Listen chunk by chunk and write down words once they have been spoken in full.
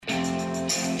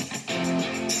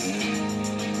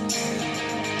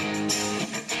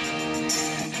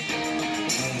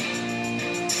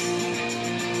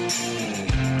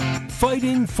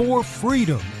fighting for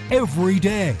freedom every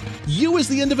day. You as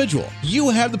the individual,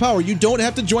 you have the power. You don't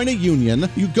have to join a union.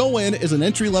 You go in as an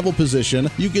entry-level position.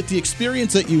 You get the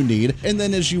experience that you need. And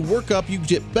then as you work up, you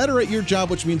get better at your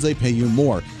job, which means they pay you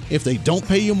more. If they don't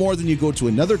pay you more, then you go to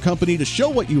another company to show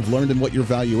what you've learned and what your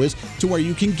value is to where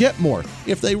you can get more.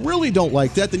 If they really don't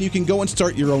like that, then you can go and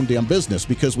start your own damn business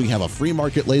because we have a free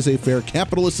market, laissez-faire,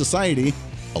 capitalist society,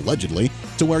 allegedly,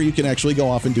 to where you can actually go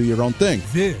off and do your own thing.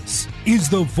 This is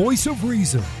the Voice of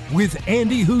Reason with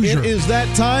Andy Hoosier. It is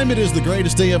that time. It is the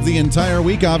greatest day of the entire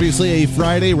week. Obviously, a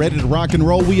Friday, ready to rock and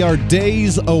roll. We are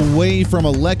days away from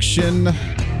election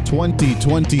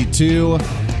 2022.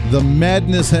 The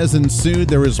madness has ensued.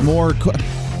 There is more.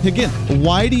 Again,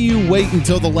 why do you wait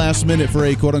until the last minute for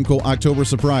a quote-unquote October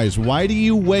surprise? Why do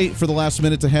you wait for the last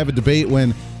minute to have a debate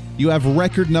when you have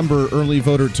record number early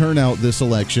voter turnout this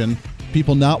election?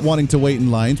 People not wanting to wait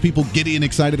in lines, people giddy and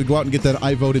excited to go out and get that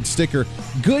I voted sticker.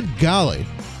 Good golly,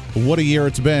 what a year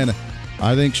it's been.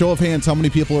 I think, show of hands, how many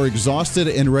people are exhausted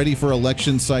and ready for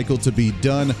election cycle to be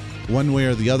done one way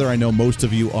or the other? I know most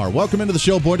of you are. Welcome into the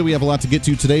show. Boy, do we have a lot to get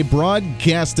to today.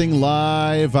 Broadcasting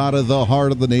live out of the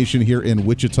heart of the nation here in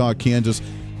Wichita, Kansas,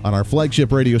 on our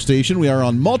flagship radio station. We are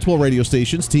on multiple radio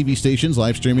stations, TV stations,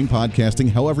 live streaming, podcasting,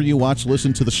 however you watch,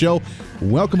 listen to the show.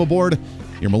 Welcome aboard.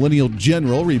 Your Millennial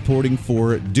General reporting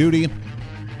for duty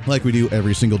like we do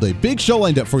every single day. Big show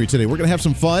lined up for you today. We're going to have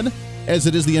some fun. As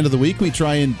it is the end of the week, we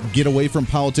try and get away from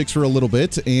politics for a little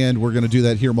bit, and we're going to do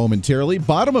that here momentarily.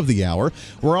 Bottom of the hour,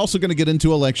 we're also going to get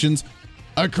into elections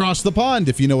across the pond,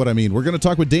 if you know what I mean. We're going to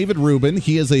talk with David Rubin.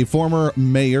 He is a former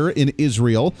mayor in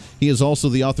Israel. He is also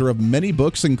the author of many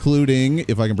books, including,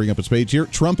 if I can bring up his page here,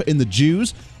 Trump and the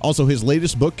Jews. Also his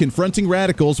latest book, Confronting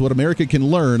Radicals, What America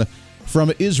Can Learn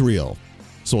from Israel.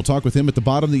 So we'll talk with him at the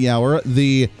bottom of the hour.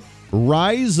 The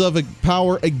rise of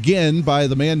power again by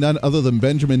the man none other than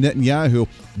Benjamin Netanyahu.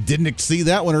 Didn't see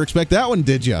that one or expect that one,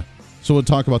 did you? So we'll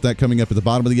talk about that coming up at the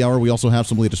bottom of the hour. We also have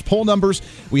some latest poll numbers.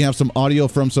 We have some audio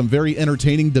from some very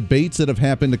entertaining debates that have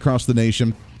happened across the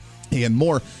nation and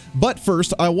more. But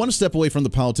first, I want to step away from the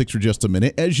politics for just a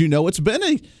minute. As you know, it's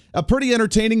been a pretty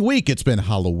entertaining week. It's been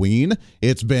Halloween.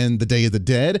 It's been the Day of the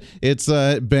Dead. It's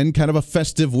been kind of a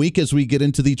festive week as we get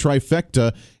into the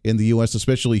trifecta in the U.S.,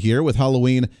 especially here with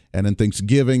Halloween and then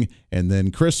Thanksgiving and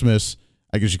then Christmas.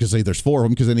 I guess you could say there's four of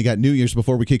them because then you got New Year's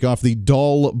before we kick off the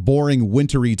dull, boring,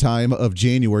 wintry time of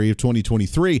January of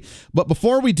 2023. But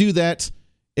before we do that,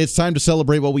 it's time to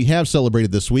celebrate what we have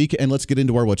celebrated this week, and let's get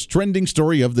into our What's Trending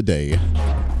story of the day.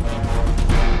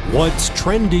 What's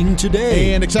trending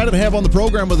today? And excited to have on the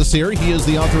program with us here. He is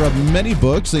the author of many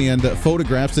books and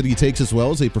photographs that he takes as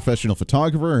well as a professional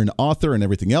photographer and author and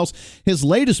everything else. His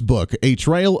latest book, A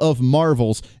Trail of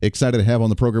Marvels. Excited to have on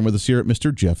the program with us here,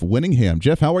 Mr. Geoff Winningham.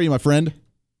 Geoff, how are you, my friend?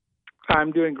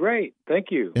 I'm doing great. Thank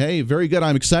you. Hey, very good.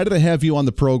 I'm excited to have you on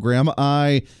the program.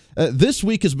 This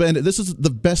week this is the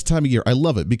best time of year. I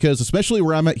love it because especially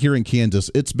where I'm at here in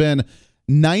Kansas, it's been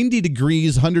 90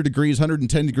 degrees, 100 degrees,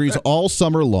 110 degrees all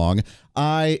summer long.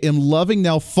 I am loving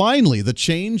now finally the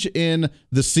change in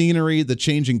the scenery, the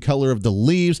change in color of the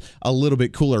leaves, a little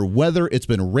bit cooler weather. It's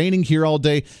been raining here all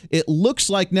day. It looks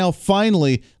like now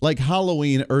finally like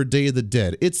Halloween or Day of the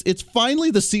Dead. It's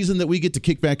finally the season that we get to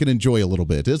kick back and enjoy a little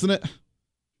bit, isn't it?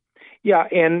 Yeah,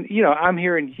 and I'm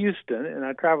here in Houston, and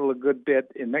I travel a good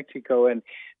bit in Mexico, and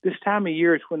this time of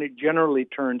year is when it generally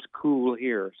turns cool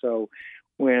here. So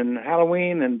when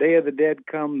Halloween and Day of the Dead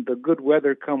come, the good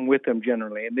weather come with them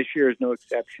generally, and this year is no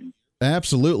exception.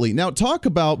 Absolutely. Now talk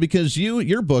about, because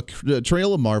your book,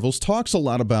 Trail of Marvels, talks a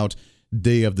lot about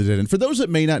Day of the Dead. And for those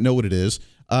that may not know what it is,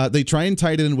 they try and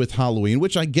tie it in with Halloween,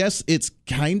 which I guess it's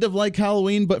kind of like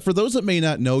Halloween. But for those that may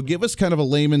not know, give us kind of a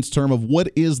layman's term of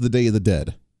what is the Day of the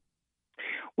Dead.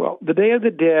 Well, the Day of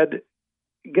the Dead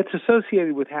gets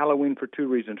associated with Halloween for two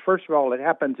reasons. First of all, it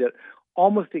happens at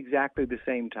almost exactly the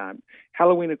same time.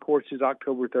 Halloween, of course, is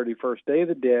October 31st. Day of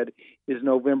the Dead is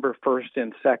November 1st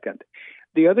and 2nd.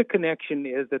 The other connection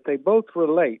is that they both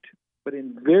relate, but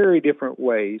in very different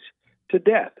ways, to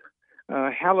death.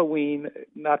 Halloween,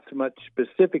 not so much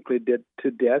specifically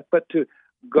to death, but to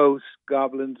ghosts,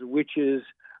 goblins, witches,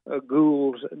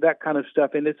 ghouls, that kind of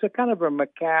stuff. And it's a kind of a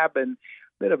macabre and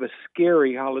bit of a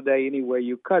scary holiday any way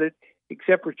you cut it,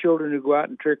 except for children who go out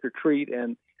and trick or treat,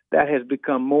 and that has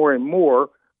become more and more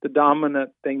the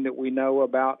dominant thing that we know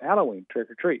about Halloween,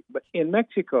 trick or treat. But in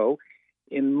Mexico,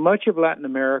 in much of Latin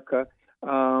America,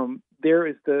 there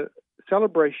is the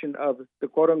celebration of the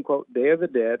quote-unquote Day of the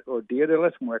Dead, or Dia de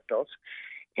los Muertos,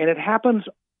 and it happens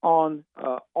on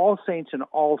All Saints and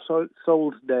All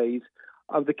Souls days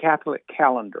of the Catholic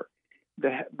calendar.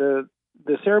 The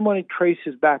the ceremony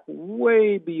traces back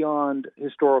way beyond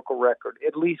historical record,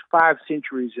 at least 5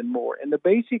 centuries and more. And the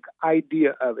basic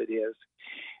idea of it is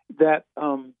that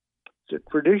it's a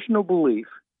traditional belief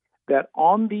that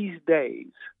on these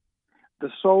days,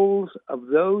 the souls of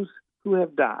those who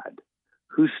have died,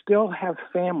 who still have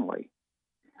family,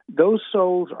 those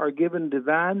souls are given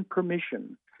divine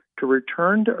permission to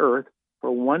return to earth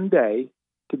for one day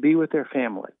to be with their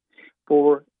family.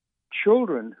 For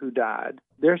children who died,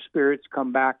 their spirits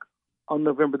come back on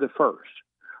November the 1st.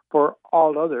 For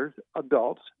all others,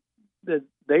 adults,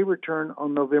 they return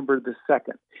on November the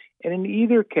 2nd. And in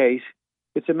either case,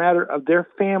 it's a matter of their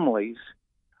families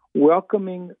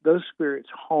welcoming those spirits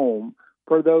home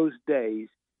for those days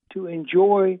to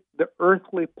enjoy the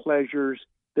earthly pleasures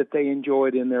that they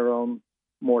enjoyed in their own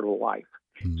mortal life.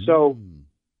 Mm. So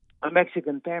a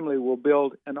Mexican family will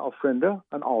build an ofrenda,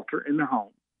 an altar in their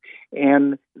home.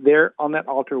 And there on that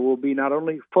altar will be not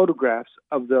only photographs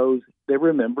of those they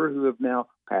remember who have now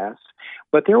passed,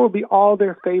 but there will be all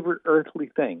their favorite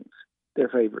earthly things, their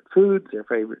favorite foods, their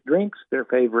favorite drinks, their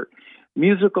favorite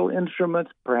musical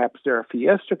instruments, perhaps their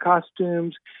fiesta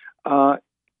costumes.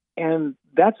 And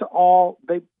that's all.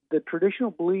 The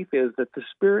traditional belief is that the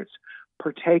spirits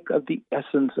partake of the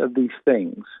essence of these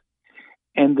things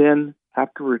and then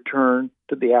have to return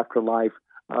to the afterlife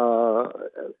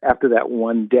after that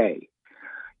one day.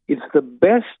 It's the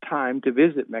best time to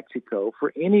visit Mexico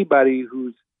for anybody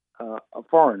who's a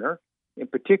foreigner in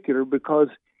particular, because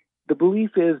the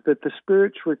belief is that the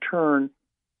spirits return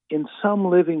in some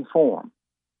living form.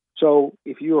 So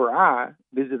if you or I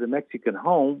visit a Mexican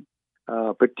home,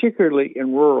 particularly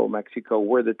in rural Mexico,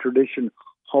 where the tradition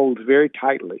holds very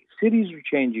tightly, cities are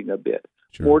changing a bit,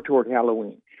 sure, more toward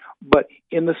Halloween. But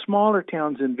in the smaller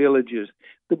towns and villages,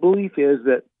 the belief is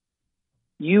that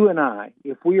you and I,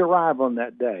 if we arrive on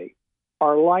that day,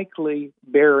 are likely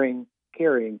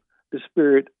carrying the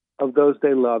spirit of those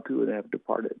they loved who have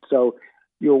departed. So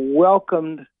you're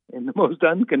welcomed in the most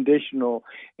unconditional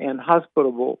and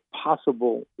hospitable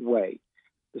possible way.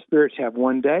 The spirits have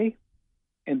one day,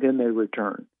 and then they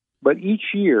return. But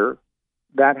each year,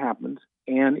 that happens,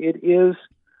 and it is,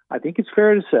 I think it's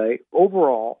fair to say,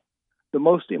 overall, the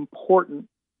most important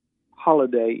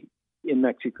holiday in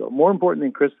Mexico. More important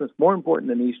than Christmas, more important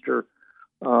than Easter.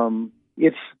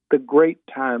 It's the great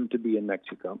time to be in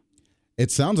Mexico. It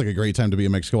sounds like a great time to be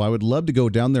in Mexico. I would love to go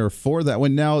down there for that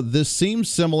one. Now, this seems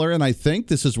similar, and I think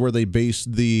this is where they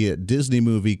based the Disney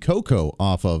movie Coco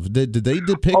off of. Did they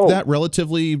depict that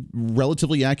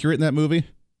relatively accurate in that movie?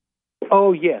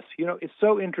 Oh, yes. You know, it's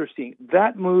so interesting.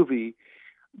 That movie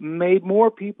made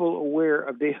more people aware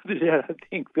of Day of the Dead, I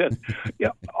think, than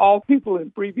all people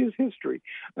in previous history.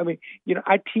 I mean,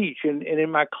 I teach, and in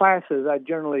my classes, I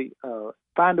generally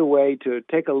find a way to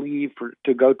take a leave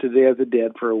to go to Day of the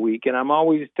Dead for a week. And I'm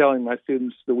always telling my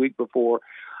students the week before,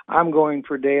 I'm going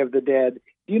for Day of the Dead.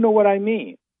 Do you know what I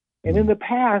mean? And in the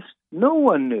past, no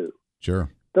one knew. Sure.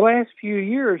 The last few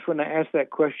years, when I ask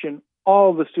that question,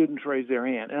 all the students raise their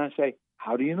hand. And I say,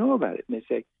 how do you know about it? And they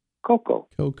say, Coco.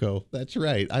 That's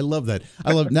right. I love that.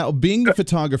 Now, being the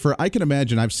photographer, I can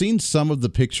imagine, I've seen some of the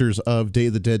pictures of Day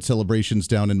of the Dead celebrations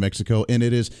down in Mexico, and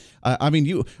it is,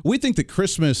 we think that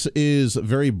Christmas is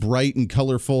very bright and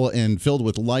colorful and filled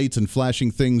with lights and flashing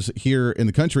things here in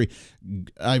the country.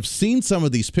 I've seen some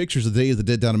of these pictures of Day of the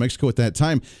Dead down in Mexico at that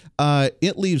time.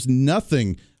 It leaves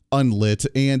nothing unlit,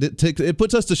 and it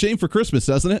puts us to shame for Christmas,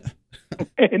 doesn't it?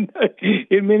 And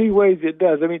in many ways it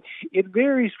does. I mean, it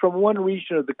varies from one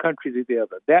region of the country to the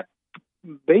other. That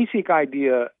basic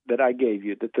idea that I gave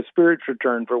you, that the spirits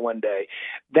return for one day,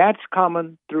 that's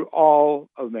common through all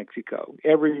of Mexico,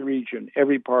 every region,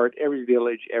 every part, every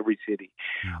village, every city.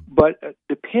 But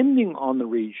depending on the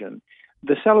region,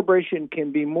 the celebration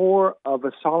can be more of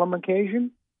a solemn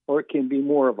occasion, or it can be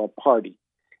more of a party.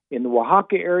 In the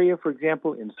Oaxaca area, for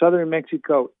example, in southern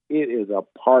Mexico, it is a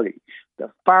party. The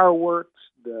fireworks,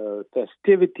 the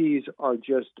festivities are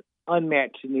just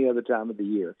unmatched any other time of the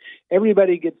year.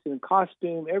 Everybody gets in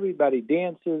costume. Everybody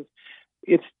dances.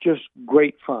 It's just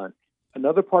great fun.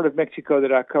 Another part of Mexico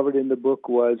that I covered in the book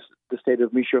was the state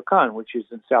of Michoacan, which is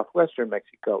in southwestern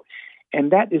Mexico.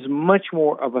 And that is much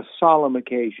more of a solemn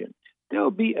occasion.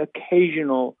 There'll be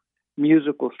occasional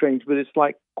musical strains, but it's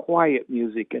like quiet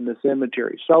music in the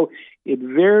cemetery. So it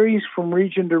varies from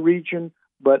region to region,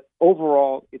 but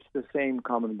overall, it's the same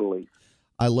common belief.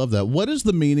 I love that. What is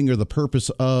the meaning or the purpose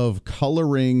of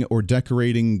coloring or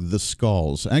decorating the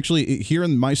skulls? Actually, here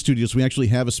in my studios, we actually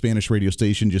have a Spanish radio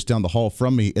station just down the hall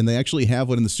from me, and they actually have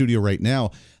one in the studio right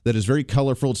now that is very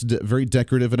colorful. It's very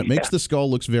decorative, and it makes the skull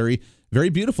looks very, very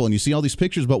beautiful. And you see all these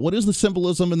pictures, but what is the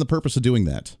symbolism and the purpose of doing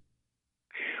that?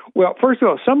 Well, first of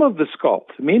all,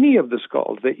 many of the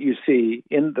skulls that you see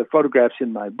in the photographs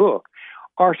in my book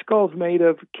are skulls made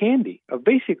of candy, of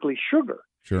basically sugar.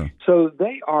 Sure. So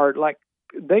they are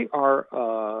Day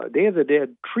of the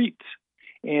Dead treats,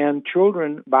 and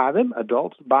children buy them,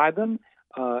 adults buy them,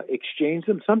 exchange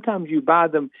them. Sometimes you buy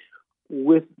them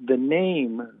with the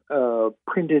name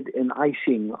printed in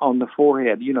icing on the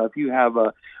forehead. If you have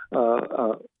a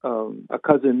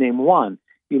cousin named Juan,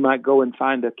 you might go and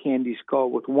find a candy skull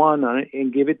with Juan on it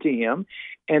and give it to him,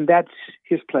 and that's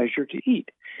his pleasure to eat.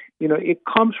 It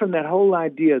comes from that whole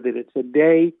idea that it's a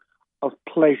day of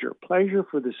pleasure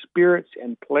for the spirits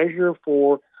and pleasure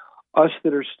for us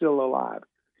that are still alive.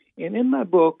 And in my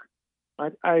book,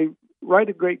 I write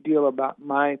a great deal about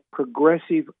my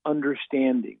progressive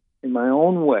understanding in my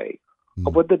own way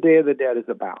of what the Day of the Dead is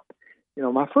about.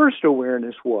 My first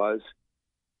awareness was,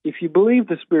 if you believe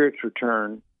the spirits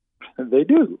return, they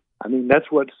do. I mean,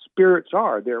 that's what spirits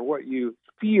are. They're what you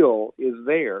feel is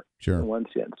there, sure, in one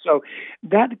sense. So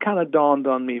that kind of dawned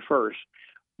on me first.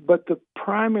 But the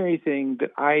primary thing that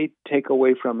I take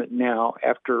away from it now,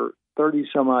 after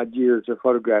 30-some-odd years of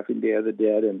photographing Day of the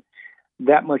Dead and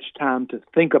that much time to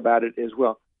think about it as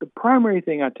well, the primary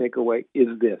thing I take away is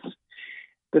this,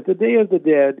 that the Day of the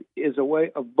Dead is a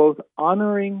way of both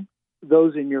honoring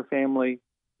those in your family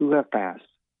who have passed,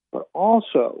 but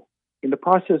also, in the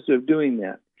process of doing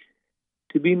that,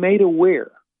 to be made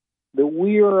aware that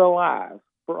we are alive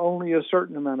for only a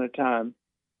certain amount of time,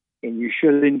 and you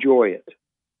should enjoy it.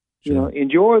 Sure.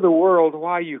 Enjoy the world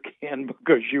while you can,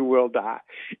 because you will die.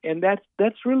 And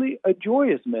that's really a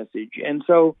joyous message. And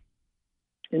so,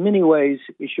 in many ways,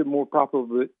 it should more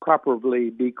properly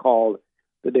be called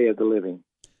the Day of the Living.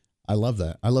 I love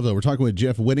that. We're talking with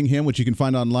Geoff Winningham, which you can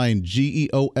find online,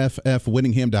 GEOFF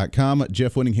Winningham.com,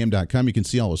 JeoffWinningham.com. You can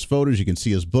see all his photos. You can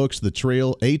see his books,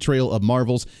 A Trail of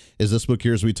Marvels is this book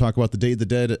here as we talk about the Day of the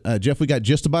Dead. Geoff, we got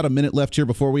just about a minute left here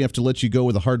before we have to let you go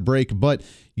with a hard break. But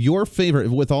your favorite,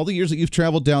 with all the years that you've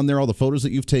traveled down there, all the photos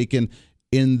that you've taken,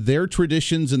 in their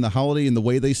traditions and the holiday and the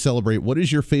way they celebrate, what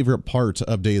is your favorite part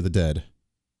of Day of the Dead?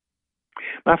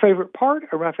 My favorite part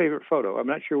or my favorite photo? I'm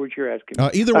not sure what you're asking.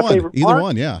 Either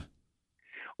one, yeah.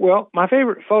 Well, my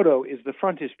favorite photo is the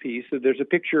frontispiece. So there's a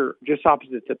picture just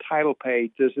opposite the title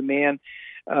page. There's a man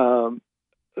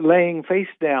laying face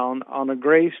down on a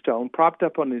gravestone, propped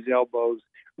up on his elbows,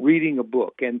 reading a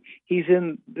book. And he's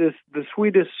in the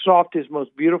sweetest, softest,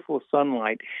 most beautiful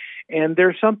sunlight. And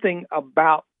there's something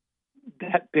about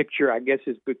that picture, I guess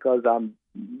it's because I'm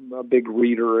a big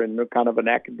reader and kind of an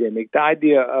academic, the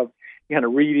idea of kind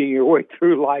of reading your way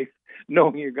through life,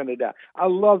 knowing you're going to die. I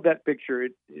love that picture.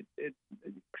 It's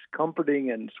comforting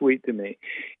and sweet to me.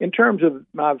 In terms of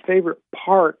my favorite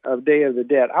part of Day of the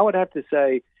Dead, I would have to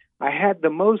say I had the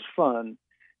most fun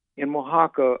in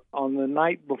Oaxaca on the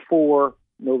night before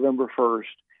November 1st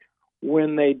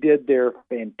when they did their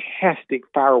fantastic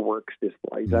fireworks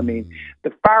displays. I mean,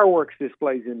 the fireworks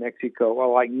displays in Mexico are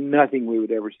like nothing we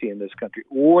would ever see in this country.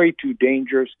 Way too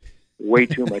dangerous. Way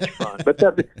too much fun. But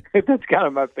that's kind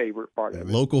of my favorite part of it.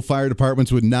 Local fire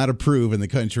departments would not approve in the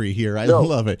country here. I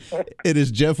love it. It is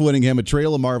Geoff Winningham, A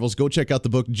Trail of Marvels. Go check out the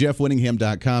book.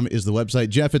 JeoffWinningham.com is the website.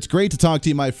 Geoff, it's great to talk to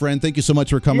you, my friend. Thank you so much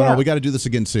for coming on. We got to do this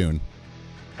again soon.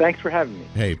 Thanks for having me.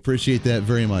 Hey, appreciate that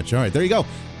very much. All right, there you go.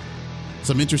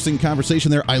 Some interesting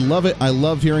conversation there. I love it. I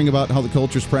love hearing about how the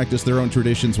cultures practice their own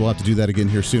traditions. We'll have to do that again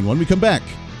here soon. When we come back,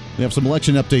 we have some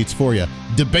election updates for you.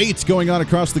 Debates going on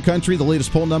across the country, the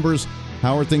latest poll numbers.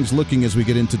 How are things looking as we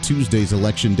get into Tuesday's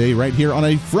election day right here on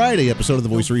a Friday episode of The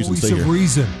Voice of Reason. Voice of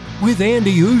Reason with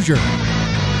Andy Hoosier.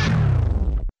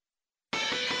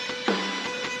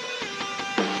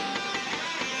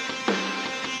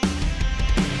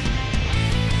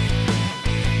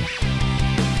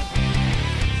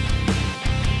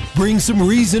 Bring some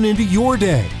reason into your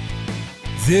day.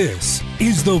 This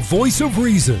is The Voice of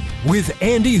Reason with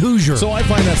Andy Hoosier. So I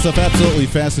find that stuff absolutely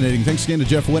fascinating. Thanks again to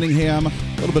Geoff Winningham.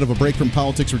 A little bit of a break from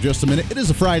politics for just a minute. It is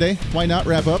a Friday. Why not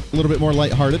wrap up a little bit more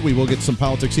lighthearted? We will get some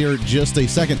politics here in just a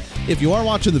second. If you are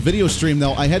watching the video stream,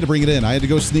 though, I had to bring it in. I had to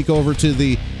go sneak over to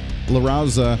the La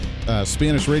Raza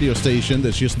Spanish radio station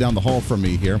that's just down the hall from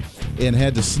me here and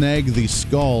had to snag the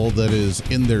skull that is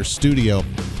in their studio.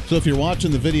 So if you're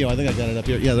watching the video, I think I got it up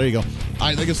here. Yeah, there you go.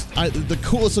 I think it's the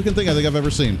coolest looking thing I think I've ever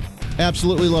seen.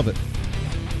 Absolutely love it.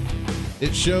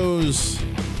 It shows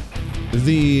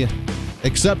the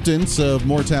acceptance of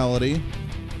mortality,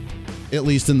 at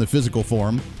least in the physical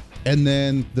form, and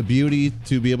then the beauty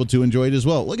to be able to enjoy it as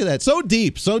well. Look at that. So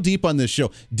deep on this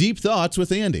show. Deep thoughts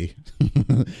with Andy.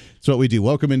 That's what we do.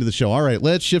 Welcome into the show. All right,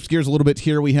 let's shift gears a little bit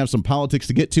here. We have some politics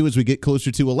to get to as we get closer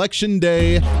to Election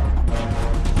Day.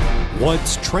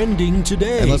 What's trending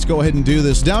today? And let's go ahead and do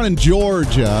this. Down in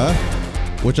Georgia,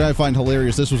 which I find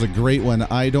hilarious. This was a great one.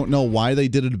 I don't know why they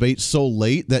did a debate so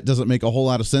late. That doesn't make a whole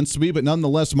lot of sense to me. But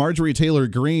nonetheless, Margorie Taylor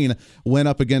Green went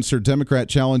up against her Democrat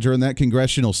challenger in that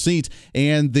congressional seat.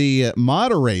 And the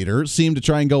moderator seemed to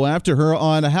try and go after her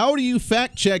on how do you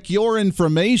fact check your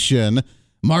information,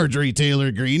 Margorie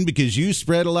Taylor Green, because you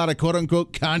spread a lot of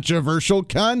quote-unquote controversial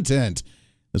content.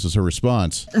 This is her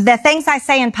response. The things I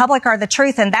say in public are the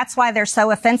truth, and that's why they're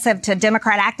so offensive to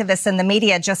Democrat activists in the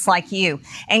media just like you.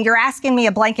 And you're asking me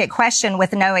a blanket question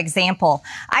with no example.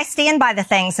 I stand by the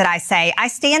things that I say. I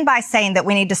stand by saying that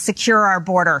we need to secure our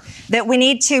border, that we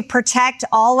need to protect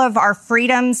all of our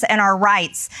freedoms and our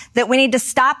rights, that we need to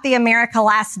stop the America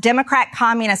Last Democrat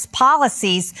communist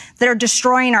policies that are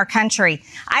destroying our country.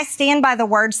 I stand by the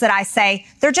words that I say.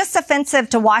 They're just offensive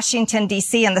to Washington,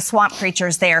 D.C. and the swamp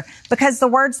creatures there, because the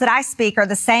words that I speak are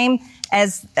the same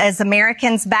as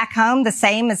Americans back home, the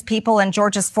same as people in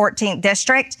Georgia's 14th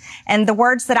district. And the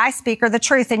words that I speak are the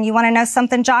truth. And you want to know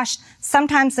something, Josh?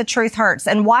 Sometimes the truth hurts,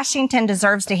 and Washington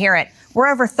deserves to hear it. We're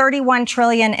over $31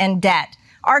 trillion in debt.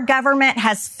 Our government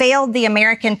has failed the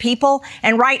American people.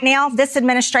 And right now, this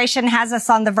administration has us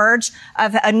on the verge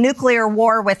of a nuclear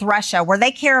war with Russia, where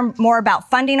they care more about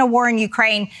funding a war in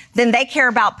Ukraine than they care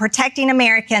about protecting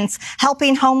Americans,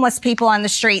 helping homeless people on the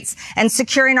streets, and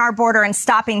securing our border and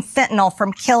stopping fentanyl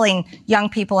from killing young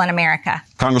people in America.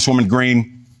 Congresswoman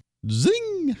Green.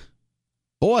 Zing.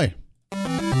 Boy.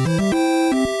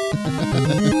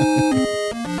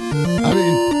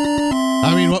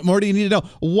 I mean, what more do you need to know?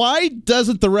 Why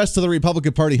doesn't the rest of the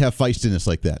Republican Party have feistiness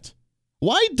like that?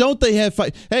 Why don't they have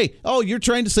fight? Hey, you're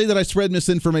trying to say that I spread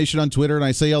misinformation on Twitter and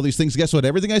I say all these things. Guess what?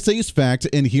 Everything I say is fact,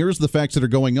 and here's the facts that are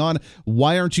going on.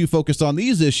 Why aren't you focused on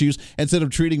these issues instead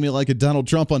of treating me like a Donald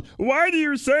Trump on, why do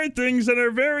you say things that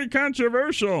are very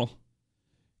controversial?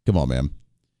 Come on, man.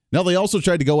 Now, they also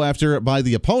tried to go after by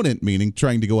the opponent, meaning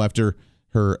trying to go after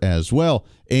her as well.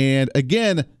 And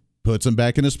again, puts him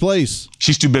back in his place.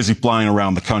 She's too busy flying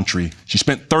around the country. She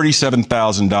spent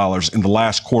 $37,000 in the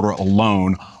last quarter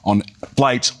alone on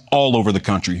flights all over the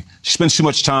country. She spends too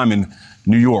much time in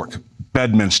New York,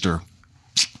 Bedminster,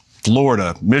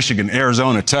 Florida, Michigan,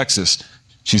 Arizona, Texas.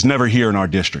 She's never here in our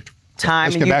district.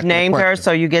 Time, and you've named her,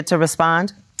 so you get to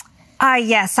respond?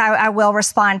 Yes, I will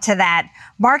respond to that.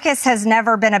 Marcus has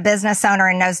never been a business owner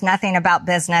and knows nothing about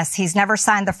business. He's never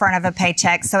signed the front of a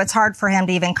paycheck, so it's hard for him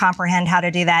to even comprehend how to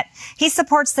do that. He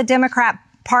supports the Democrat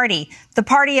Party, the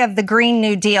party of the Green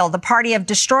New Deal, the party of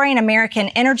destroying American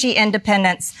energy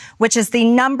independence, which is the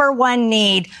number one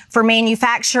need for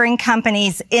manufacturing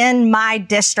companies in my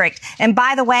district. And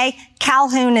by the way,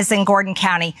 Calhoun is in Gordon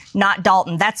County, not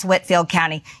Dalton. That's Whitfield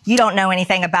County. You don't know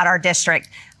anything about our district.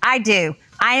 I do.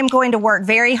 I am going to work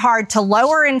very hard to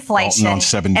lower inflation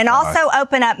and also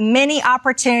open up many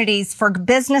opportunities for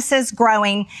businesses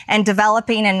growing and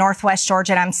developing in Northwest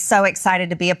Georgia. And I'm so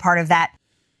excited to be a part of that.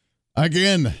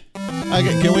 Again.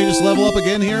 Can we just level up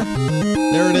again here?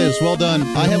 There it is. Well done.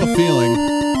 I have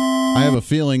a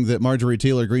feeling that Margorie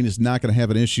Taylor Green is not going to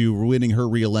have an issue winning her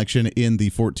re-election in the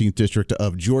 14th District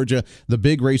of Georgia. The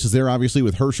big race is there, obviously,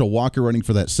 with Herschel Walker running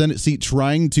for that Senate seat,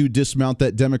 trying to dismount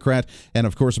that Democrat, and,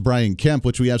 of course, Brian Kemp,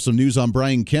 which we have some news on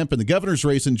Brian Kemp and the governor's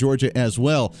race in Georgia as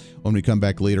well when we come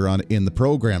back later on in the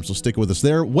program. So stick with us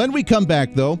there. When we come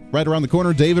back, though, right around the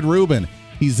corner, David Rubin.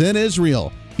 He's in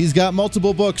Israel. He's got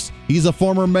multiple books. He's a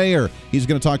former mayor. He's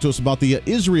going to talk to us about the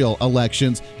Israel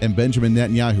elections and Benjamin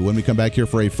Netanyahu when we come back here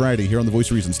for a Friday here on The Voice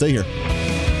of Reason. Stay here.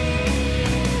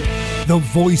 The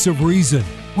Voice of Reason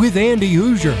with Andy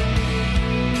Hoosier.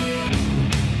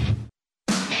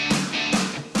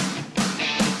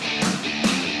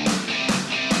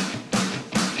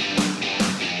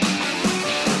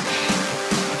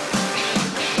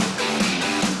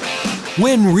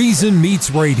 When Reason meets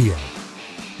radio.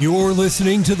 You're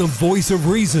listening to The Voice of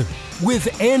Reason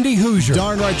with Andy Hoosier.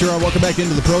 Darn right you are. Welcome back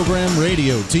into the program.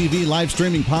 Radio, TV, live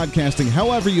streaming, podcasting,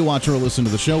 however you watch or listen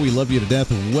to the show. We love you to death.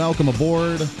 Welcome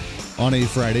aboard on a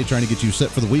Friday, trying to get you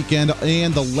set for the weekend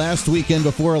and the last weekend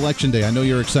before Election Day. I know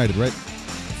you're excited, right?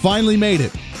 Finally made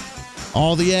it.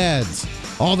 All the ads,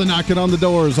 all the knocking on the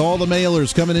doors, all the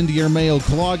mailers coming into your mail,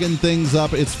 clogging things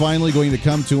up. It's finally going to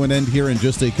come to an end here in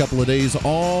just a couple of days.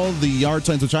 All the yard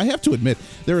signs, which I have to admit,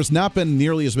 there has not been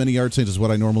nearly as many yard signs as what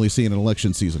I normally see in an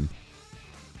election season.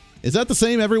 Is that the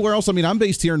same everywhere else? I mean, I'm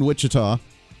based here in Wichita.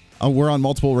 We're on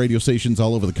multiple radio stations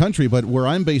all over the country, but where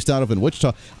I'm based out of in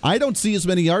Wichita, I don't see as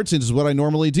many yard signs as what I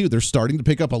normally do. They're starting to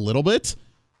pick up a little bit,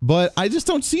 but I just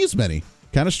don't see as many.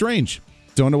 Kind of strange.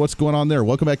 Don't know what's going on there.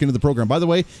 Welcome back into the program. By the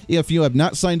way, if you have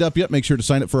not signed up yet, make sure to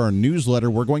sign up for our newsletter.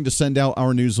 We're going to send out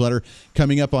our newsletter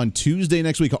coming up on Tuesday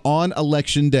next week on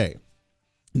Election Day.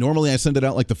 Normally, I send it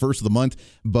out like the first of the month,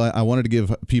 but I wanted to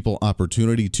give people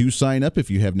opportunity to sign up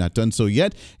if you have not done so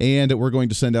yet. And we're going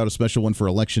to send out a special one for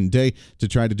Election Day to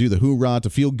try to do the hoorah, to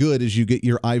feel good as you get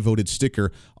your I voted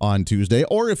sticker on Tuesday.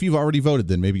 Or if you've already voted,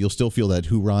 then maybe you'll still feel that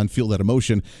hoorah and feel that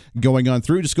emotion going on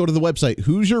through. Just go to the website,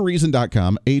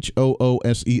 HoosierReason.com,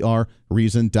 HOOSER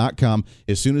reason.com.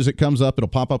 As soon as it comes up, it'll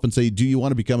pop up and say, do you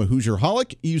want to become a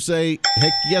Hoosier-holic? You say,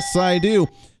 heck yes, I do.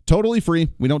 Totally free.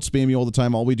 We don't spam you all the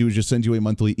time. All we do is just send you a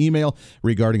monthly email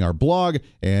regarding our blog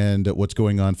and what's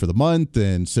going on for the month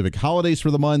and civic holidays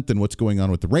for the month and what's going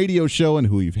on with the radio show and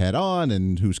who you've had on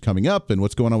and who's coming up and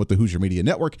what's going on with the Hoosier Media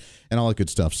Network and all that good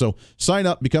stuff. So sign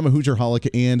up, become a Hoosier-holic,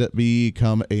 and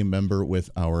become a member with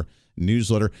our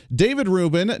newsletter. David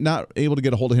Rubin, not able to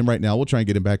get a hold of him right now. We'll try and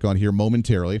get him back on here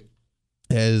momentarily.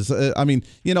 There's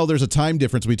a time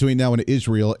difference between now and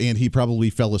Israel, and he probably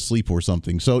fell asleep or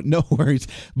something. So no worries.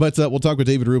 But we'll talk with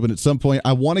David Rubin at some point.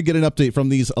 I want to get an update from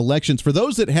these elections. For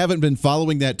those that haven't been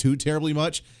following that too terribly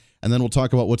much, and then we'll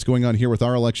talk about what's going on here with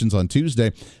our elections on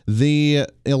Tuesday. The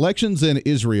elections in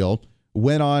Israel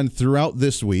went on throughout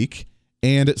this week.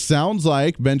 And it sounds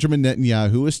like Benjamin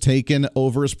Netanyahu has taken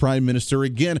over as prime minister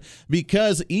again,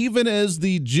 because even as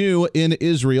the Jew in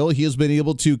Israel, he has been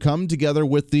able to come together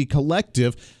with the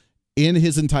collective in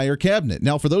his entire cabinet.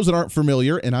 Now, for those that aren't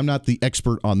familiar, and I'm not the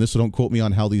expert on this, so don't quote me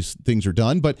on how these things are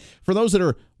done, but for those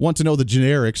that want to know the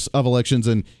generics of elections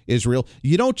in Israel,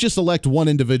 you don't just elect one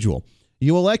individual.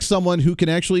 You elect someone who can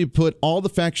actually put all the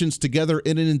factions together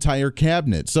in an entire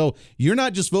cabinet. So you're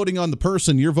not just voting on the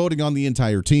person, you're voting on the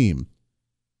entire team.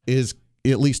 Is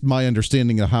at least my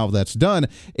understanding of how that's done.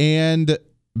 And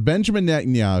Benjamin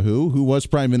Netanyahu, who was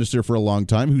prime minister for a long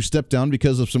time, who stepped down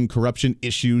because of some corruption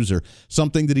issues or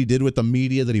something that he did with the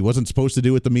media that he wasn't supposed to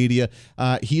do with the media,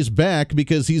 he's back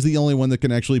because he's the only one that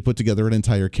can actually put together an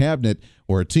entire cabinet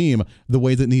or a team the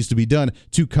way that needs to be done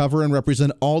to cover and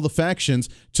represent all the factions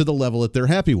to the level that they're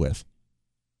happy with.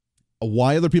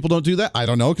 Why other people don't do that, I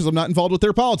don't know, because I'm not involved with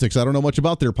their politics. I don't know much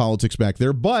about their politics back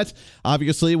there. But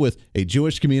obviously with a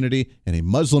Jewish community and a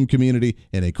Muslim community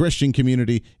and a Christian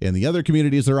community and the other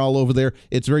communities that are all over there,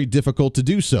 it's very difficult to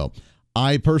do so.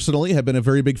 I personally have been a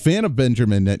very big fan of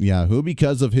Benjamin Netanyahu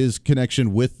because of his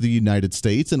connection with the United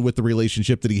States and with the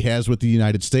relationship that he has with the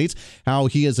United States, how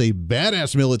he is a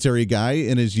badass military guy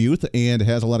in his youth and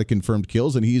has a lot of confirmed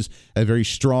kills, and he's a very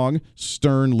strong,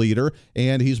 stern leader,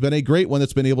 and he's been a great one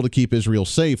that's been able to keep Israel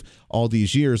safe all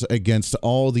these years against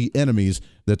all the enemies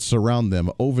that surround them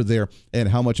over there, and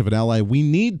how much of an ally we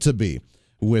need to be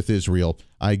with Israel.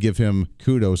 I give him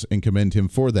kudos and commend him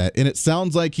for that. And it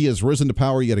sounds like he has risen to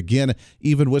power yet again,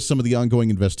 even with some of the ongoing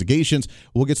investigations.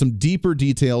 We'll get some deeper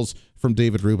details from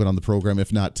David Rubin on the program,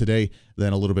 if not today,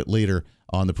 then a little bit later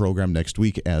on the program next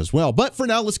week as well. But for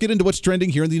now, let's get into what's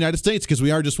trending here in the United States, because we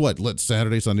are just,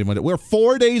 Saturday, Sunday, Monday. We're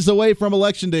 4 days away from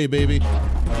Election Day, baby.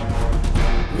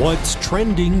 What's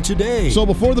trending today? So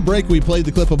before the break, we played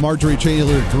the clip of Margorie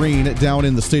Taylor Green down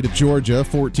in the state of Georgia,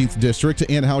 14th District,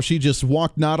 and how she just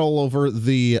walked not all over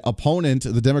the opponent,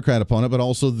 the Democrat opponent, but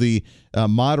also the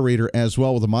moderator as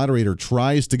well. The moderator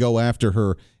tries to go after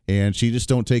her, and she just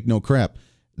don't take no crap.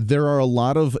 There are a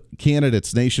lot of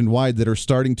candidates nationwide that are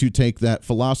starting to take that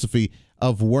philosophy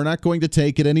of we're not going to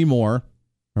take it anymore.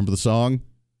 Remember the song?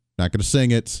 Not going to sing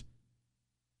it.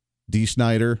 Dee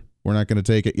Snider. We're not going to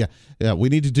take it. Yeah. We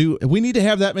need to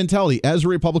have that mentality as a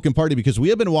Republican Party, because we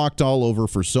have been walked all over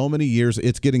for so many years.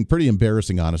 It's getting pretty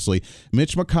embarrassing, honestly.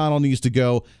 Mitch McConnell needs to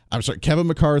go. Kevin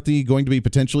McCarthy going to be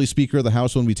potentially Speaker of the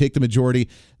House when we take the majority.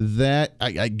 That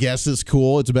I guess is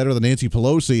cool. It's better than Nancy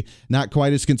Pelosi. Not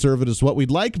quite as conservative as what we'd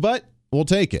like, but we'll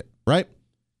take it, right?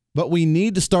 But we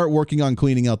need to start working on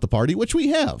cleaning out the party, which we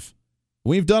have.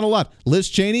 We've done a lot. Liz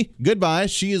Cheney, goodbye.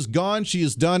 She is gone, she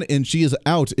is done, and she is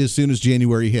out as soon as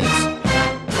January hits. Isn't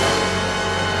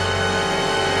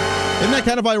that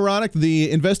kind of ironic? The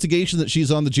investigation that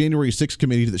she's on the January 6th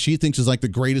committee that she thinks is like the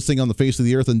greatest thing on the face of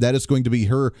the earth, and that is going to be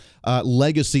her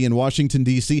legacy in Washington,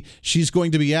 D.C., she's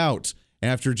going to be out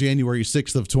after January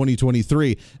 6th of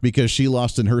 2023 because she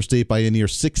lost in her state by a near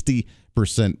 60%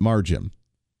 margin.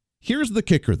 Here's the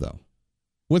kicker, though.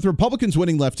 With Republicans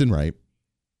winning left and right,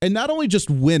 and not only just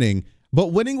winning, but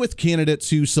winning with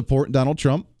candidates who support Donald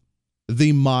Trump,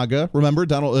 the MAGA. Remember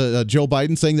Joe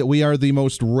Biden saying that we are the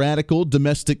most radical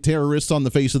domestic terrorists on the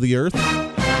face of the earth?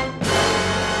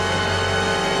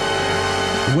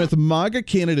 With MAGA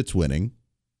candidates winning,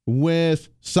 with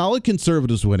solid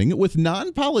conservatives winning, with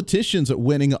non-politicians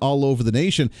winning all over the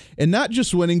nation, and not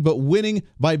just winning, but winning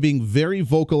by being very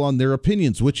vocal on their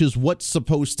opinions, which is what's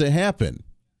supposed to happen.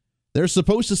 They're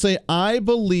supposed to say, I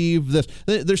believe this.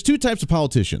 There's two types of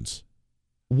politicians.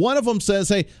 One of them says,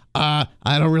 hey, I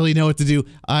don't really know what to do.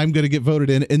 I'm going to get voted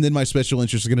in, and then my special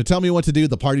interest is going to tell me what to do.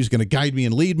 The party's going to guide me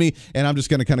and lead me, and I'm just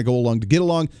going to kind of go along to get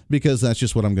along because that's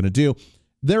just what I'm going to do.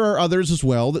 There are others as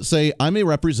well that say, I'm a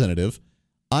representative.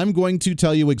 I'm going to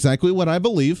tell you exactly what I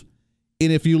believe,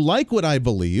 and if you like what I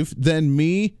believe, then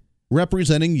me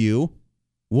representing you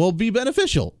will be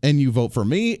beneficial, and you vote for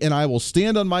me, and I will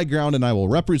stand on my ground, and I will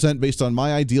represent based on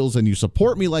my ideals, and you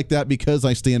support me like that because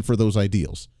I stand for those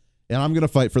ideals, and I'm going to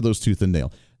fight for those tooth and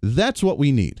nail. That's what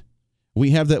we need.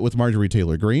 We have that with Margorie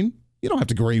Taylor Green. You don't have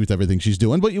to agree with everything she's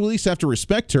doing, but you at least have to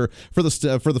respect her for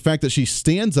the fact that she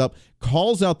stands up,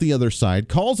 calls out the other side,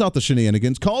 calls out the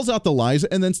shenanigans, calls out the lies,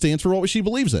 and then stands for what she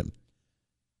believes in.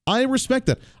 I respect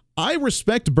that. I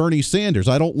respect Bernie Sanders.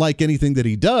 I don't like anything that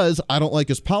he does. I don't like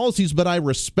his policies, but I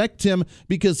respect him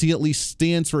because he at least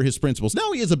stands for his principles.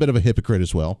 Now, he is a bit of a hypocrite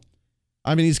as well.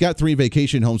 I mean, he's got 3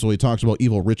 vacation homes where he talks about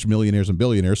evil rich millionaires and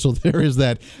billionaires, so there is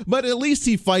that. But at least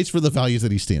he fights for the values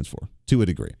that he stands for, to a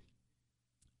degree.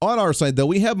 On our side, though,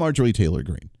 we have Margorie Taylor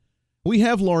Green. We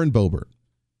have Lauren Boebert.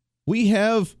 We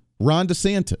have Ron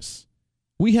DeSantis.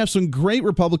 We have some great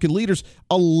Republican leaders.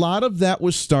 A lot of that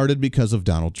was started because of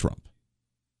Donald Trump.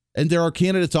 And there are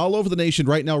candidates all over the nation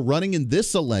right now running in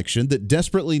this election that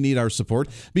desperately need our support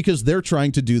because they're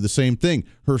trying to do the same thing.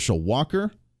 Herschel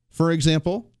Walker, for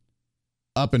example.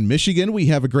 Up in Michigan, we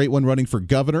have a great one running for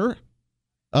governor.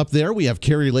 Up there, we have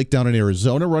Carrie Lake down in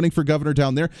Arizona running for governor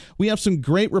down there. We have some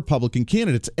great Republican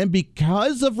candidates. And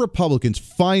because of Republicans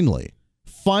finally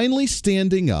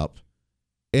standing up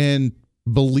and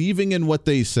believing in what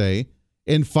they say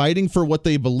and fighting for what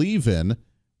they believe in,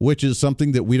 which is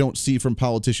something that we don't see from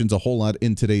politicians a whole lot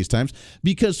in today's times,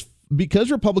 because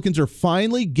Republicans are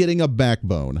finally getting a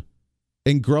backbone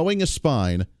and growing a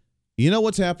spine, you know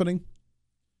what's happening?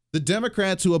 The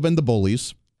Democrats who have been the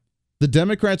bullies, the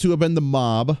Democrats who have been the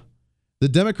mob, the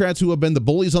Democrats who have been the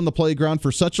bullies on the playground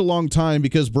for such a long time,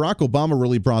 because Barack Obama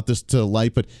really brought this to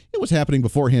light, but it was happening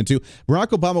beforehand too. Barack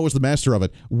Obama was the master of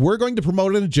it. We're going to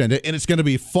promote an agenda, and it's going to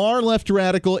be far left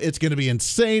radical. It's going to be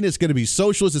insane. It's going to be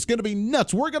socialist. It's going to be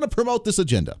nuts. We're going to promote this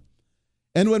agenda.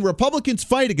 And when Republicans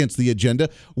fight against the agenda,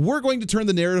 we're going to turn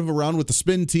the narrative around with the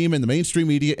spin team and the mainstream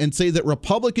media and say that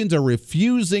Republicans are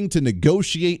refusing to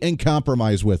negotiate and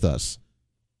compromise with us.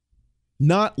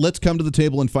 Not, let's come to the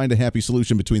table and find a happy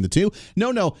solution between the two.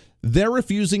 No, they're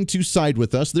refusing to side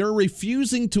with us. They're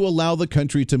refusing to allow the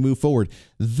country to move forward.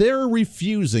 They're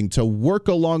refusing to work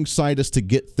alongside us to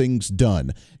get things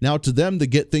done. Now, to them, the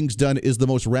get things done is the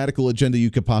most radical agenda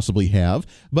you could possibly have.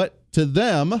 But to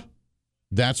them,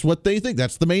 that's what they think.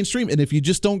 That's the mainstream. And if you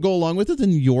just don't go along with it,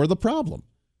 then you're the problem.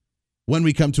 When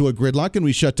we come to a gridlock and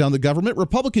we shut down the government,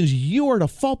 Republicans, you are at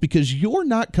fault because you're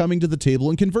not coming to the table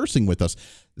and conversing with us.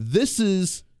 This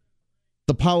is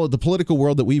the political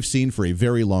world that we've seen for a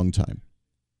very long time.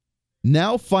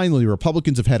 Now, finally,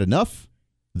 Republicans have had enough.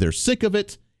 They're sick of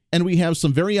it. And we have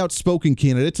some very outspoken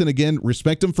candidates. And again,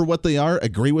 respect them for what they are.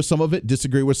 Agree with some of it.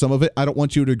 Disagree with some of it. I don't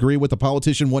want you to agree with a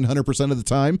politician 100% of the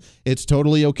time. It's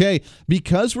totally okay.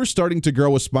 Because we're starting to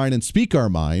grow a spine and speak our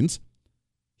minds,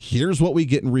 here's what we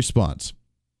get in response.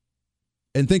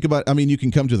 And think about, you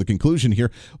can come to the conclusion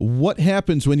here. What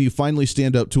happens when you finally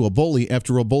stand up to a bully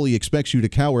after a bully expects you to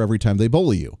cower every time they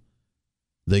bully you?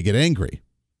 They get angry.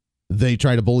 They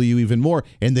try to bully you even more,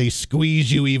 and they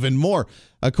squeeze you even more.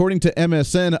 According to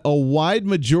MSN, a wide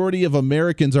majority of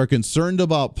Americans are concerned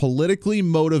about politically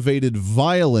motivated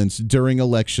violence during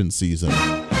election season.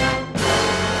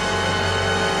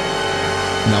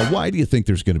 Now, why do you think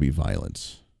there's going to be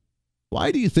violence?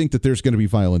 Why do you think that there's going to be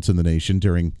violence in the nation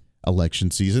during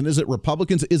election season? Is it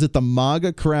Republicans? Is it the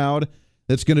MAGA crowd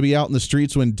that's going to be out in the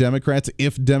streets when Democrats,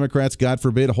 if Democrats, God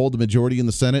forbid, hold the majority in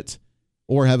the Senate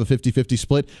or have a 50-50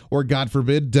 split, or God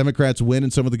forbid, Democrats win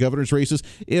in some of the governor's races?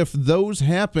 If those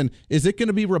happen, is it going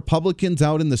to be Republicans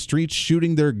out in the streets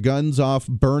shooting their guns off,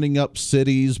 burning up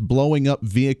cities, blowing up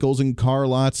vehicles and car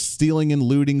lots, stealing and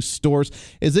looting stores?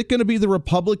 Is it going to be the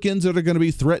Republicans that are going to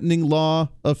be threatening law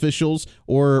officials,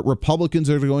 or Republicans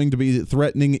that are going to be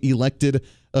threatening elected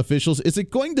officials? Is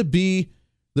it going to be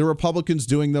the Republicans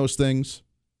doing those things?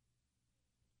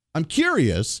 I'm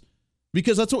curious,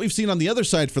 because that's what we've seen on the other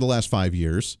side for the last 5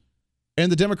 years,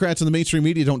 and the Democrats and the mainstream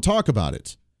media don't talk about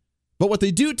it. But what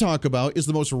they do talk about is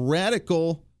the most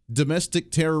radical,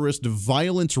 domestic terrorist,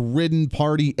 violence-ridden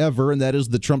party ever, and that is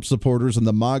the Trump supporters and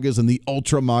the MAGAs and the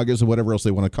ultra-MAGAs and whatever else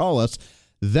they want to call us.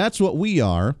 That's what we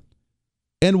are.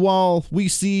 And while we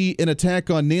see an attack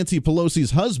on Nancy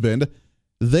Pelosi's husband,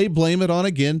 they blame it on,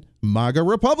 again, MAGA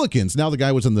Republicans. Now, the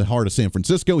guy was in the heart of San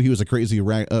Francisco. He was a crazy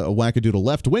wackadoodle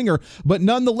left-winger. But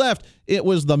nonetheless, it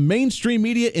was the mainstream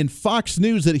media and Fox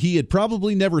News that he had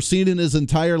probably never seen in his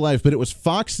entire life. But it was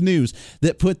Fox News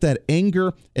that put that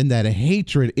anger and that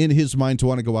hatred in his mind to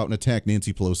want to go out and attack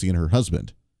Nancy Pelosi and her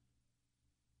husband.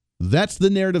 That's the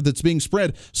narrative that's being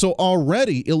spread. So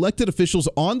already elected officials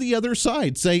on the other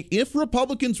side say if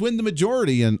Republicans win the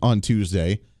majority on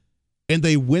Tuesday, and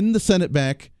they win the Senate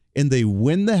back, and they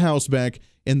win the House back,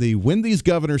 and they win these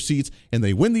governor seats, and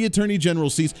they win the attorney general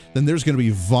seats, then there's going to be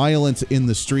violence in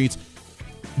the streets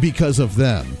because of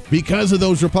them, because of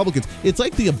those Republicans. It's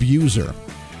like the abuser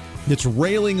that's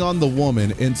railing on the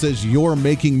woman and says, "You're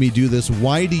making me do this.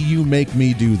 Why do you make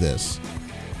me do this?"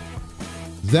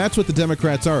 That's what the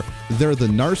Democrats are. They're the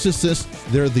narcissists.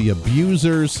 They're the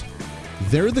abusers.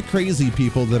 They're the crazy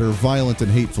people that are violent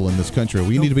and hateful in this country.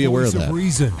 We need to be aware of that. The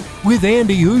Voice of Reason with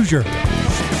Andy Hoosier.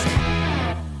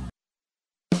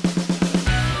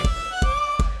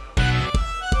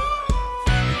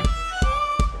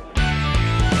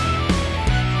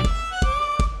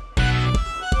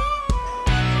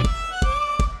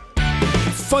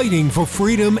 Fighting for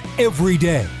freedom every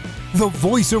day. The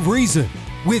Voice of Reason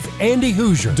with Andy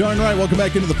Hoosier. Darn right. Welcome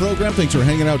back into the program. Thanks for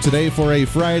hanging out today for a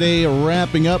Friday,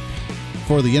 wrapping up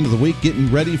for the end of the week, getting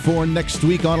ready for next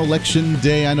week on Election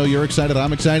Day. I know you're excited.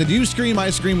 I'm excited. You scream, I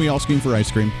scream. We all scream for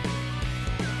ice cream.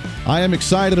 I am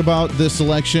excited about this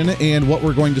election and what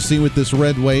we're going to see with this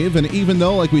red wave. And even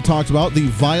though, like we talked about, the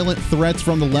violent threats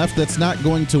from the left, that's not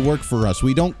going to work for us.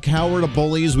 We don't cower to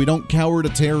bullies. We don't cower to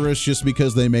terrorists just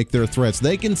because they make their threats.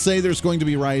 They can say there's going to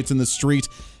be riots in the street.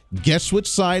 Guess which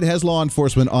side has law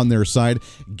enforcement on their side?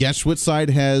 Guess which side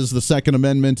has the Second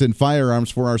Amendment and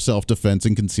firearms for our self-defense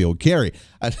and concealed carry?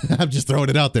 I'm just throwing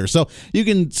it out there. So you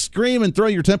can scream and throw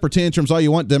your temper tantrums all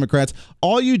you want, Democrats.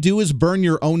 All you do is burn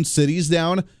your own cities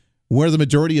down where the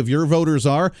majority of your voters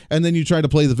are, and then you try to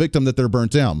play the victim that they're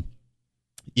burnt down.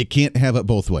 You can't have it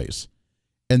both ways.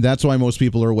 And that's why most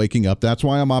people are waking up. That's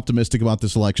why I'm optimistic about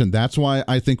this election. That's why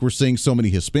I think we're seeing so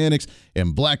many Hispanics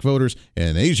and black voters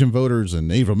and Asian voters and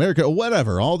Native American,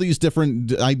 whatever, all these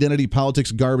different identity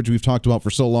politics garbage we've talked about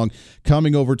for so long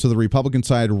coming over to the Republican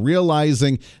side,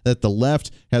 realizing that the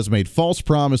left has made false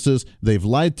promises, they've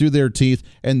lied through their teeth,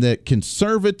 and that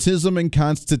conservatism and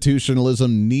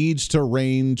constitutionalism needs to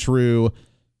reign true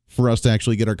for us to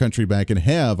actually get our country back and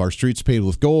have our streets paved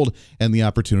with gold and the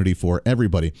opportunity for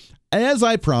everybody. As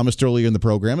I promised earlier in the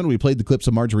program, and we played the clips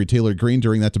of Margorie Taylor Green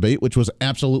during that debate, which was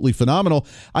absolutely phenomenal,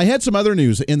 I had some other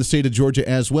news in the state of Georgia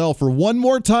as well for one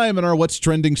more time in our What's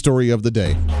Trending story of the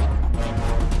day.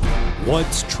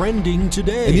 What's trending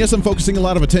today? And yes, I'm focusing a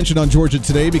lot of attention on Georgia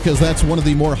today because that's one of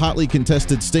the more hotly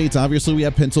contested states. Obviously, we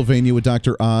have Pennsylvania with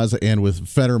Dr. Oz and with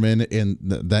Fetterman and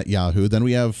that Yahoo. Then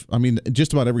we have,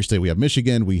 just about every state. We have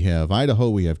Michigan, we have Idaho,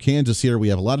 we have Kansas here. We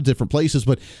have a lot of different places,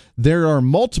 but there are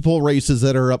multiple races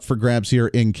that are up for grabs here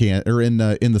in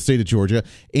the state of Georgia.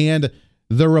 And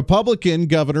the Republican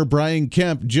governor, Brian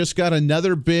Kemp, just got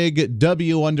another big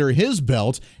W under his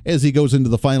belt as he goes into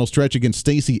the final stretch against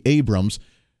Stacey Abrams.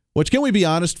 Which, can we be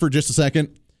honest for just a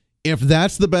second? If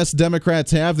that's the best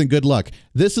Democrats have, then good luck.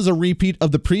 This is a repeat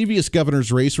of the previous governor's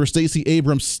race where Stacey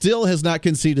Abrams still has not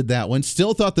conceded that one,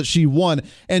 still thought that she won,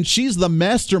 and she's the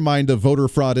mastermind of voter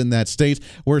fraud in that state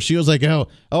where she was like, oh,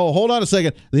 hold on a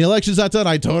second. The election's not done.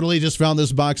 I totally just found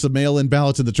this box of mail-in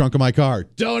ballots in the trunk of my car.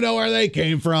 Don't know where they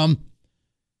came from.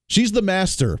 She's the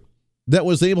master that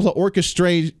was able to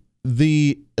orchestrate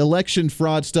the election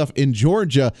fraud stuff in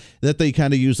Georgia that they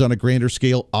kind of used on a grander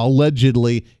scale,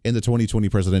 allegedly, in the 2020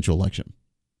 presidential election.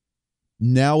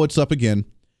 Now it's up again,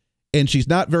 and she's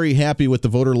not very happy with the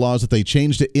voter laws that they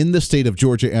changed in the state of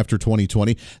Georgia after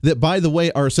 2020, that, by the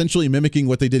way, are essentially mimicking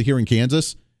what they did here in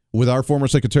Kansas with our former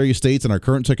Secretary of State and our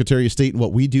current Secretary of State and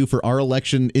what we do for our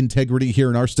election integrity here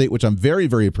in our state, which I'm very,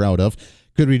 very proud of.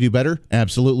 Could we do better?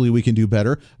 Absolutely, we can do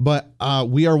better. But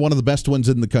we are one of the best ones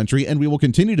in the country, and we will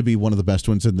continue to be one of the best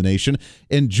ones in the nation.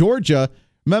 In Georgia,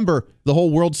 remember the whole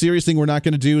World Series thing? We're not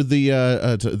going to do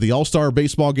the All-Star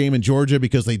baseball game in Georgia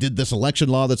because they did this election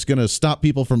law that's going to stop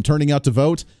people from turning out to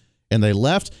vote. And they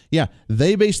left. Yeah,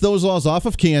 they based those laws off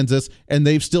of Kansas, and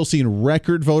they've still seen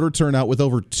record voter turnout with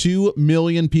over 2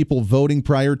 million people voting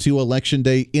prior to Election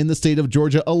Day in the state of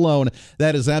Georgia alone.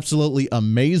 That is absolutely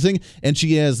amazing, and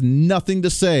she has nothing to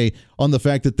say on the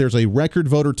fact that there's a record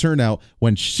voter turnout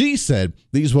when she said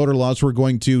these voter laws were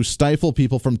going to stifle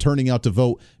people from turning out to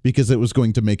vote because it was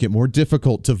going to make it more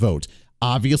difficult to vote.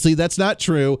 Obviously, that's not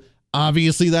true.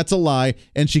 Obviously, that's a lie,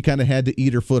 and she kind of had to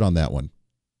eat her foot on that one.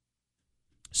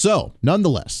 So,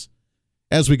 nonetheless,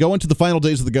 as we go into the final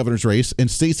days of the governor's race, and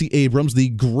Stacey Abrams, the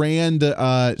grand,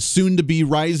 soon-to-be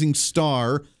rising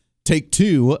star, take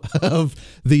two of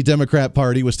the Democrat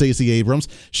Party with Stacey Abrams,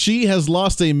 she has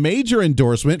lost a major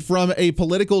endorsement from a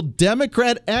political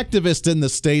Democrat activist in the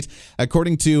state.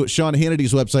 According to Sean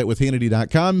Hannity's website with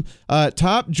Hannity.com,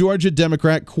 top Georgia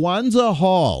Democrat Kwanzaa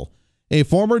Hall, a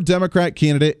former Democrat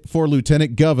candidate for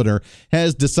lieutenant governor,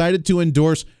 has decided to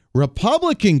endorse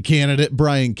Republican candidate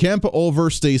Brian Kemp over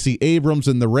Stacey Abrams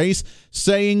in the race,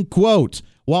 saying, quote,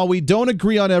 "While we don't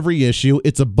agree on every issue,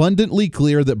 it's abundantly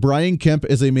clear that Brian Kemp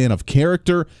is a man of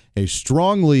character, a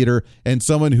strong leader, and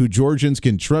someone who Georgians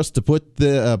can trust to put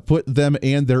them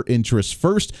and their interests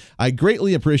first. I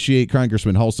greatly appreciate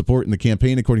Congressman Hall's support in the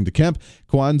campaign." According to Kemp,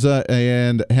 Kwanzaa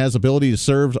and has ability to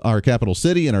serve our capital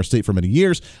city and our state for many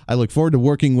years. I look forward to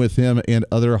working with him and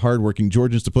other hardworking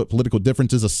Georgians to put political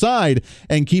differences aside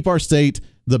and keep our state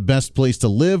the best place to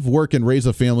live, work, and raise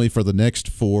a family for the next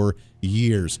 4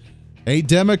 years. A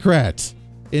Democrat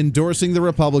endorsing the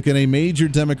Republican, a major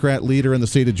Democrat leader in the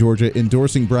state of Georgia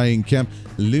endorsing Brian Kemp,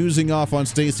 losing off on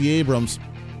Stacey Abrams.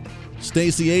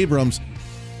 Stacey Abrams,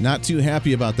 not too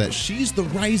happy about that. She's the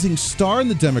rising star in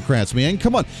the Democrats, man.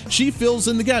 Come on. She fills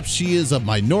in the gaps. She is of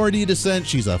minority descent.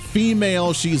 She's a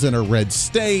female. She's in a red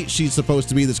state. She's supposed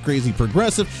to be this crazy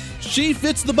progressive. She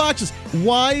fits the boxes.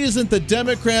 Why isn't the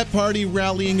Democrat Party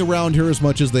rallying around her as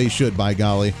much as they should, by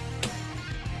golly?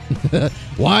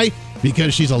 Why?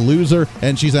 Because she's a loser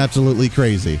and she's absolutely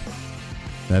crazy.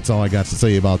 That's all I got to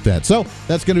say about that. So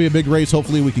that's going to be a big race.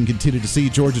 Hopefully we can continue to see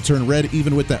Georgia turn red,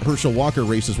 even with that Herschel Walker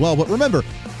race as well. But remember,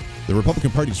 the Republican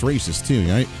Party's racist too,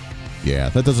 right? Yeah,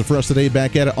 that does it for us today.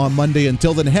 Back at it on Monday.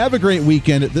 Until then, have a great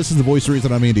weekend. This is The Voice of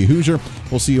Reason. I'm Andy Hoosier.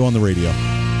 We'll see you on the radio.